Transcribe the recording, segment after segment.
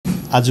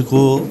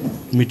आजको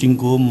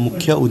मिटिङको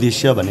मुख्य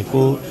उद्देश्य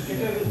भनेको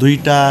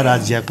दुईटा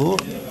राज्यको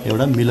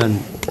एउटा मिलन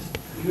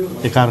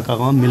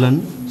एकअर्काको मिलन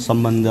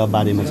सम्बन्ध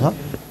बारेमा छ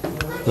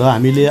र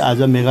हामीले आज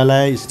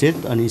मेघालय स्टेट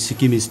अनि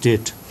सिक्किम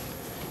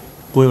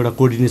स्टेटको एउटा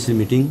कोअर्डिनेसन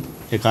मिटिङ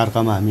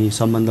एकअर्कामा हामी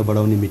सम्बन्ध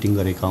बढाउने मिटिङ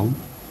गरेका हौं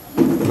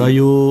र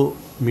यो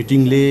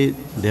मिटिङले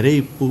धेरै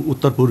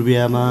उत्तर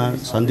पूर्वीयमा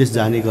सन्देश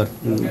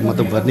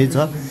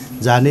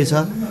जानेछ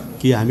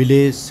कि हामीले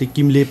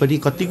सिक्किमले पनि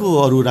कतिको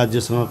अरू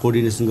राज्यसँग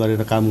कोअर्डिनेसन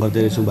गरेर काम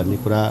गर्दै रहेछौं भन्ने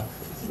कुरा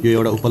यो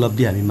एउटा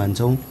उपलब्धि हामी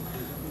मान्छौं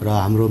र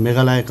हाम्रो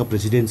मेघालयका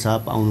प्रेसिडेन्ट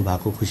साहब आउनु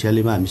भएको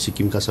खुशियालीमा हामी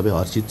सिक्किमका सबै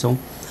हर्षित छौं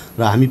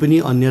र हामी पनि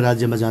अन्य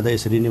राज्यमा जाँदा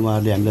यसरी नै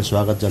उहाँहरूले हामीलाई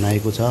स्वागत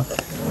जनाएको छ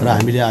र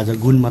हामीले आज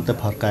गुण मात्र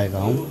फर्काएका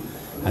हौं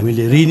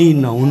हामीले ऋणी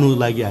नहुनु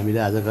लागि हामीले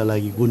आजका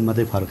लागि गुण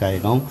मात्रै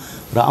फर्काएका हौं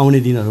र आउने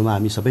दिनहरुमा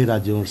हामी सबै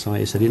राज्यहरुसँग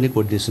यसरी नै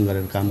कोअर्डिनेसन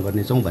गरेर काम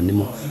गर्ने छौं भन्ने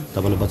म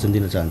तपाईलाई वचन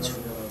दिन चाहन्छु।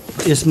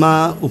 यसमा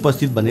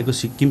उपस्थित भनेको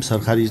सिक्किम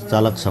सरकारी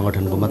चालक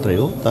संगठनको मात्रै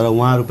हो तर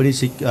उहाँहरु पनि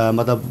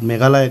मतलब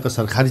मेघालयको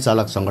सरकारी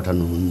चालक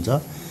संगठन हुनुहुन्छ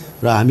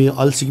र हामी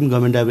all Sikkim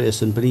government driver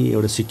association पनि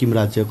एउटा सिक्किम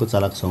राज्यको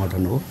चालक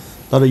संगठन हो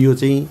तर यो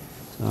चाहिँ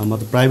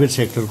मतलब प्राइभेट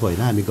सेक्टरको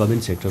हैन हामी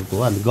गभर्नमेन्ट सेक्टरको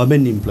हो हामी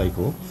गभर्नमेन्ट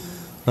इम्प्लोइको हो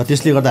र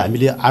त्यसले गर्दा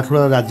हामीले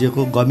 8वटा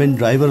राज्यको गभर्नमेन्ट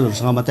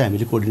ड्राइभरहरुसँग मात्रै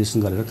हामीले कोअर्डिनेसन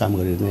गरेर काम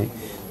गरिने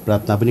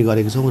प्रार्थना पनि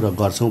गरेका छौं र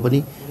गर्छौं पनि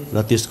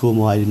र त्यसको म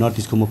अहिले नर्थ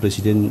इस्टको म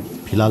प्रेसिडेन्ट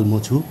फिलहाल म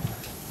छु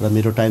र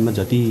मेरो टाइममा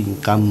जति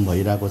काम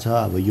भइराको छ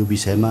अब यो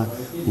विषयमा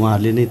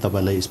उहाँहरूले नै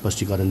तपाईलाई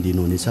स्पष्टीकरण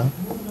दिनुहुनेछ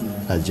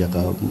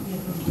राज्यका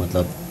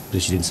मतलब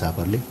प्रेसिडेन्ट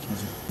साहबहरुले।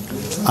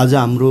 आज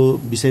हाम्रो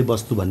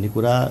विषयवस्तु भन्ने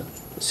कुरा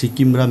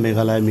सिक्किम र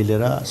मेघालय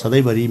मिलेर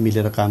सधैँभरि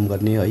मिलेर काम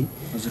गर्ने है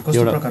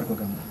एउटा प्रकारको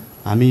काम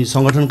हामी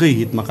संगठनकै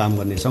हितमा काम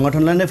गर्ने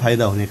संगठनलाई नै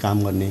फाइदा हुने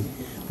काम गर्ने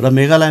र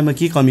मेघालयमा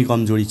के कमी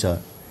कमजोरी छ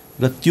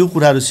र त्यो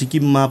कुराहरु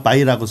सिक्किममा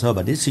पाइराको छ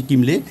भने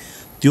सिक्किमले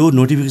त्यो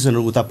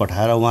नोटिफिकेसनहरु उता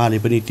पठाएर उहाँले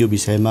पनि त्यो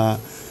विषयमा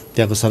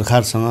त्यहाँको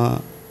सरकारसँग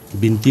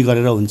बिन्ती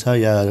गरेर हुन्छ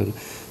या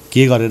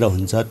के गरेर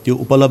हुन्छ त्यो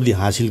उपलब्धि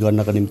हासिल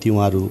गर्नका निम्ति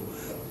उहाँहरु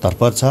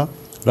तत्पर छ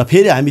र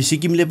फेरि हामी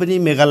सिक्किमले पनि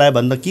मेघालय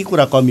भन्दा के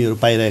कुरा कमीहरु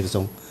पाइरहेका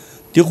छौं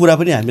त्यो कुरा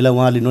पनि हामीलाई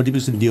उहाँले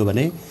नोटिफिकेसन दियो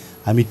भने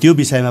हामी त्यो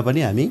विषयमा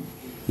पनि हामी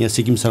यहाँ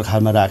सिक्किम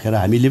सरकारमा राखेर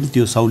हामीले पनि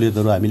त्यो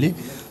सहुलियतहरु हामीले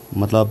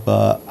मतलब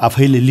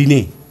आफैले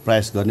लिने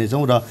प्रयास गर्ने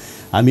छौं र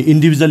हामी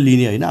इन्डिभिजुअल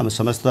लिने हैन हामी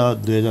समस्त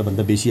 2000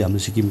 भन्दा बेसी हाम्रो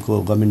सिक्किमको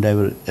गभर्नमेन्ट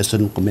ड्राइभर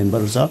एसोसिएसनको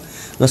मेम्बरहरु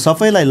छ र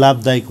सबैलाई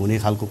लाभदायक हुने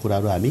खालको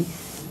कुराहरु हामी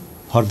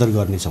फर्दर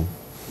गर्ने छौं।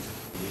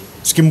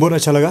 सिक्किम बहुत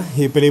अच्छा लगा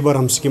ये पहली बार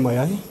हम सिक्किम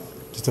आया है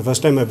it's the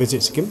first time I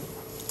visit Sikkim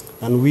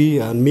and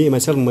me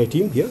myself my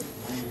team here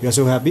we are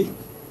so happy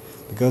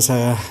because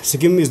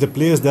Sikkim is the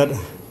place that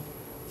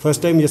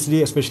first time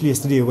yesterday especially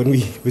yesterday when we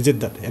visit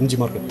that MG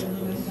market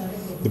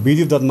the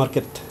beauty of that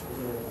market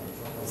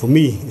for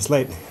me is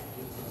like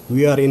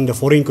we are in the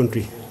foreign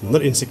country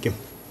not in Sikkim.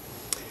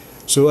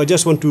 So I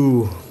just want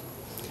to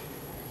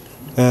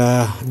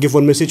give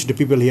one message to the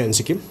people here in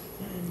Sikkim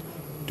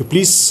to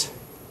please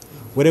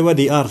wherever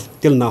they are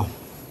till now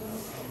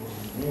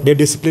their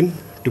discipline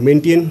to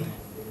maintain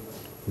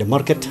the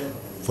market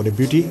for the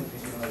beauty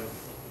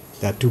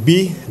that to be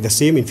the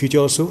same in future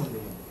also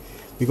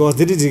because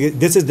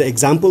this is the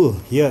example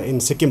here in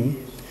Sikkim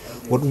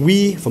what we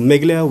from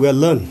Meghalaya will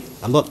learn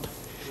a lot.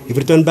 If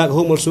we return back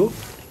home also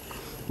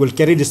we'll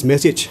carry this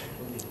message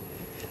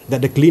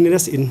that the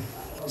cleanliness in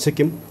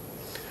Sikkim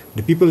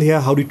the people here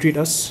how they treat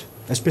us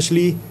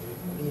especially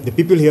the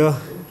people here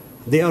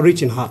they are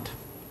rich in heart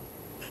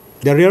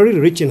they are really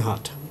rich in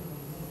heart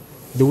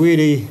the way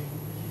they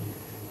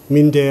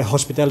mean their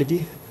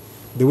hospitality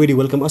the way they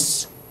welcome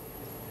us.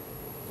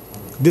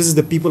 This is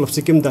the people of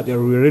Sikkim that I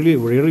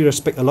really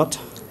respect a lot.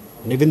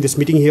 And even this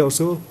meeting here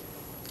also,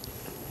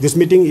 this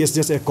meeting is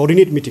just a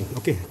coordinate meeting.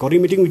 Okay,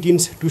 coordinate meeting between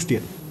two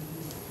states,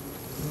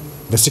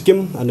 the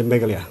Sikkim and the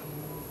Meghalaya.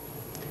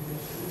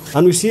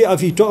 And we see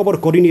if we talk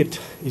about coordinate,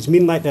 it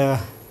means like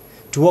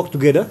to work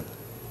together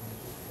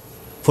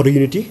for the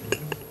unity,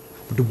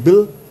 to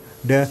build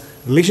the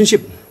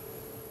relationship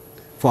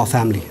for our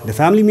family. The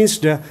family means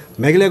the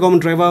Meghalaya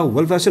Government Driver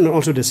Welfare Association and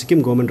also the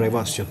Sikkim Government Driver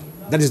Association.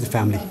 That is the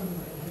family.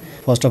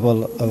 First of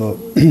all,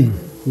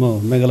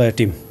 म Meghalaya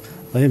team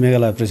है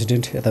Meghalaya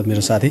president यता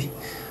मेरो साथी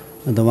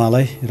अन्त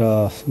उहाँलाई र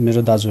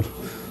मेरो दाजु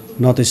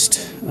नर्थ इस्ट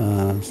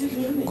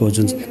को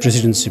जुन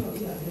प्रेसिडेन्टसिप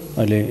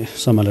अहिले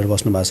सम्हालेर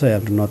बस्नु भएको छ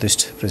हाम्रो नर्थ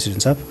इस्ट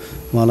प्रेसिडेन्ट साहब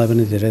उहाँलाई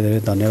पनि धेरै धेरै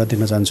धन्यवाद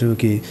दिन चाहन्छु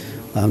कि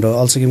हाम्रो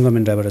अल सिक्किम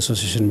गभर्नमेन्ट ड्राइभर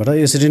एसोसिएसनबाट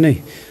यसरी नै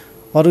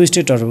अरू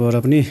स्टेटहरुबाट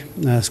पनि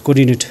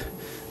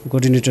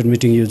कोअर्डिनेटेड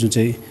मिटिङ यो जुन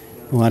चाहिँ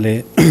उहाँले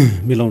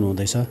मिलाउनु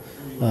हुँदैछ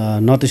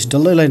नर्थ इस्ट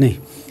डल्लैलाई नै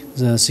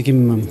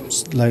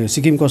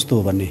सिक्किम कस्तो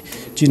हो भन्ने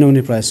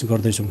चिनाउने प्रयास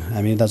गर्दैछौँ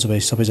हामी दाजुभाइ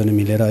सबैजना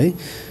मिलेर है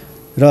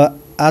र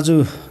आज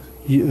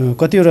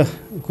कतिवटा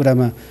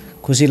कुरामा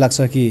खुसी लाग्छ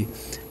कि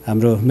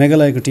हाम्रो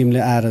मेघालयको टिमले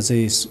आएर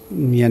चाहिँ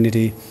यहाँनिर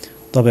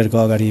तपाईहरुको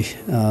अगाडि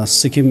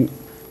सिक्किम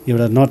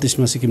एउटा नर्थ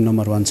इस्टमा सिक्किम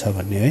नम्बर 1 छ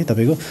भन्ने है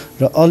तपाईको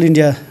र अल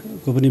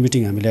इन्डियाको पनि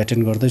मिटिङ हामीले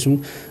एटेन्ड गर्दैछौँ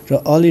र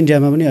अल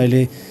इन्डियामा पनि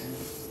अहिले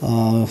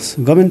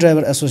गभर्नमेन्ट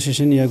ड्राइभर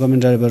एसोसिएसन या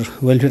गभर्नमेन्ट ड्राइभर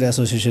वेलफेयर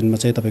एसोसिएसनमा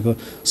चाहिँ तपाईको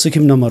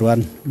सिक्किम नम्बर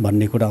 1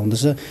 भन्ने कुरा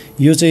आउँदैछ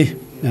यो चाहिँ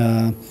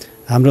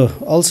हाम्रो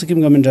अल सिक्किम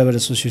गभर्मेन्ट ड्राइभर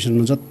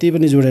एसोसिएसनमा जति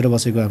पनि जोडेर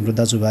बसेको हाम्रो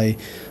दाजुभाइ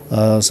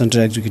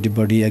सेन्ट्रल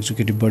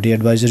एक्जिक्युटिभ बडी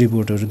एडभाइजरी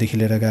बोर्डहरूदेखि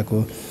लिएर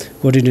गएको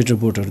कोअर्डिनेटर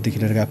बोर्डहरूदेखि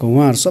लिएर गएको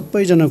उहाँहरू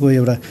सबैजनाको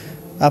एउटा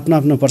आफ्नो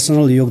आफ्नो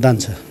पर्सनल योगदान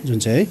छ जुन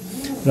चाहिँ है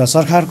र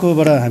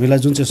सरकारकोबाट हामीलाई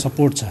जुन चाहिँ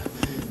सपोर्ट छ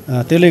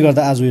त्यसले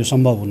गर्दा आज यो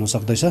सम्भव हुन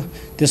सक्दैछ।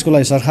 त्यसको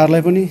लागि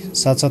सरकारलाई पनि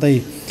साथसाथै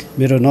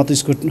मेरो नर्थ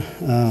इस्टको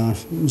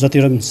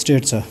जतिवटा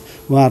स्टेट छ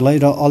उहाँहरूलाई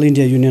र अल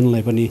इन्डिया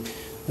युनियनलाई पनि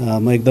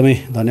म एकदमै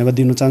धन्यवाद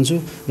दिन चाहन्छु।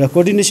 र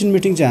कोअर्डिनेसन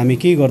मिटिङ चाहिँ हामी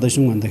के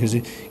गर्दैछौँ भन्दाखेरि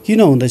चाहिँ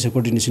किन हुँदैछ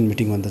कोअर्डिनेसन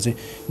मिटिङ भन्दा चाहिँ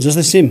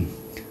जस्तै सेम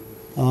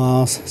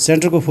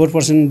सेन्टरको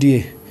 4% डिए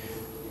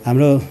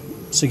हाम्रो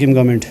सिक्किम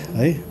गभर्मेन्ट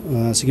है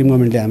सिक्किम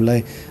गभर्मेन्टले हामीलाई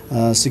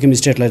सिक्किम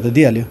स्टेटलाई त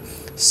दिइहाल्यो।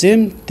 सेम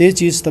त्यही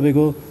चिज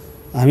तपाईँको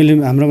हामीले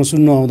हाम्रोमा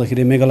सुन्नु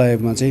आउँदाखेरि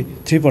मेघालयमा चाहिँ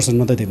 3%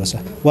 मात्रै दिएको छ,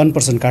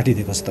 1%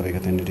 काटिदिएको छ तपाईँको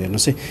त्यहाँनिर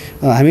हेर्नुहोस् है।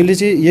 हामीले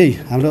चाहिँ यही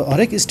हाम्रो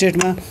हरेक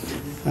स्टेटमा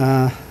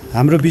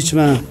हाम्रो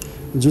बिचमा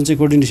जुन चाहिँ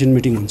कोअर्डिनेसन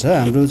मिटिङ हुन्छ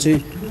हाम्रो चाहिँ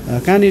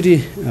कहाँनिर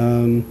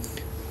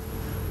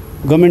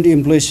गभर्मेन्ट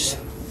इम्प्लोइज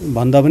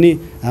भन्दा पनि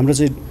हाम्रो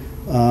चाहिँ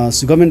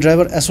गभर्मेन्ट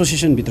ड्राइभर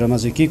एसोसिएसनभित्रमा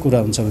चाहिँ के कुरा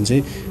हुन्छ भने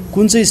चाहिँ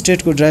कुन चाहिँ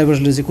स्टेटको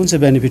ड्राइभर्सले चाहिँ कुन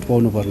चाहिँ बेनिफिट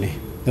पाउनुपर्ने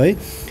है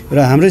र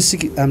हाम्रो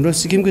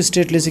सिक्किमको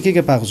स्टेटले चाहिँ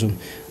के पाएको छौँ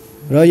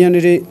र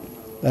यहाँनिर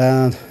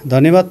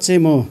धन्यवाद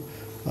चाहिँ म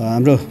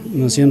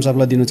हाम्रो सिएम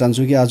साहबलाई दिन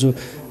चाहन्छु कि आज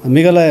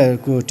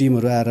मेघालयको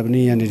टिमहरू आएर पनि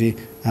यहाँनिर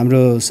हाम्रो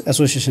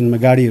एसोसिएसनमा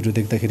गाडीहरू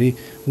देख्दाखेरि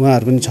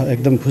उहाँहरू पनि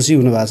एकदम खुसी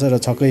हुनुभएको छ र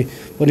छक्कै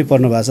पनि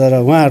पर्नु भएको छ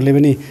र उहाँहरूले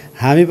पनि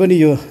हामी पनि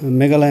यो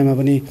मेघालयमा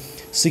पनि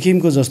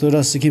सिक्किमको जस्तो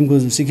र सिक्किम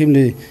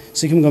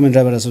गभर्मेन्ट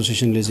ड्राइभर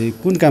एसोसिएसनले चाहिँ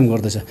कुन काम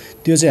गर्दैछ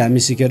त्यो चाहिँ हामी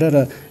सिकेर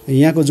र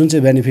यहाँको जुन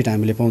चाहिँ बेनिफिट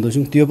हामीले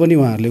पाउँदैछौँ त्यो पनि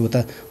उहाँहरूले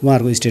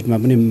उहाँहरूको स्टेटमा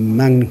पनि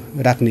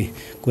माग राख्ने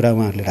कुरा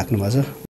उहाँहरूले राख्नु भएको छ।